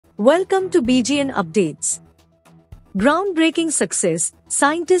Welcome to BGN Updates. Groundbreaking success,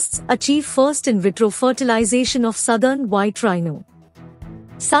 scientists achieve first in vitro fertilization of southern white rhino.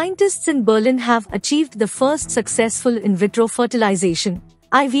 Scientists in Berlin have achieved the first successful in vitro fertilization,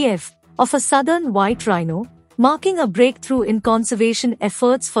 IVF, of a southern white rhino, marking a breakthrough in conservation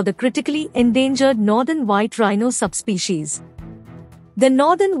efforts for the critically endangered northern white rhino subspecies. The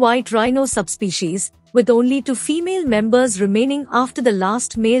northern white rhino subspecies, with only 2 female members remaining after the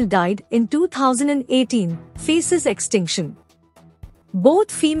last male died in 2018, faces extinction.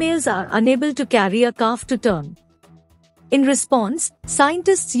 Both females are unable to carry a calf to term. In response,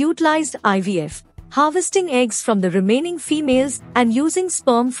 scientists utilized IVF, harvesting eggs from the remaining females and using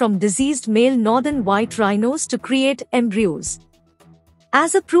sperm from diseased male northern white rhinos to create embryos.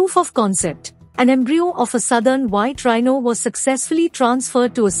 As a proof of concept, an embryo of a southern white rhino was successfully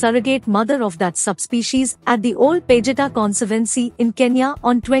transferred to a surrogate mother of that subspecies at the Ol Pejeta Conservancy in Kenya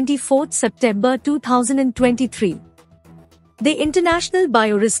on 24 September 2023. The international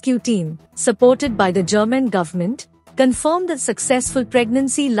biorescue team, supported by the German government, confirmed a successful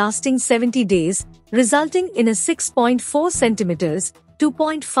pregnancy lasting 70 days, resulting in a 6.4 centimeters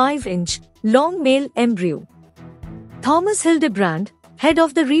 (2.5 inch) long male embryo. Thomas Hildebrand, head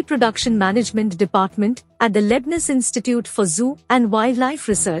of the Reproduction Management Department at the Leibniz Institute for Zoo and Wildlife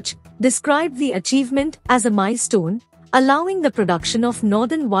Research, described the achievement as a milestone, allowing the production of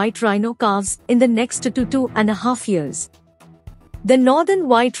northern white rhino calves in the next 2.5 years. The northern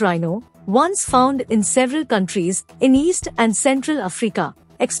white rhino, once found in several countries in East and Central Africa,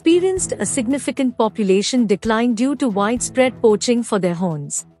 experienced a significant population decline due to widespread poaching for their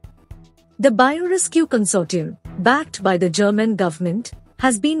horns. The Biorescue Consortium, backed by the German government,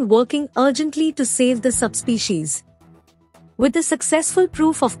 has been working urgently to save the subspecies. With the successful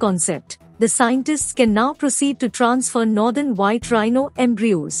proof of concept, the scientists can now proceed to transfer northern white rhino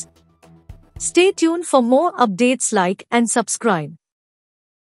embryos. Stay tuned for more updates. Like and subscribe.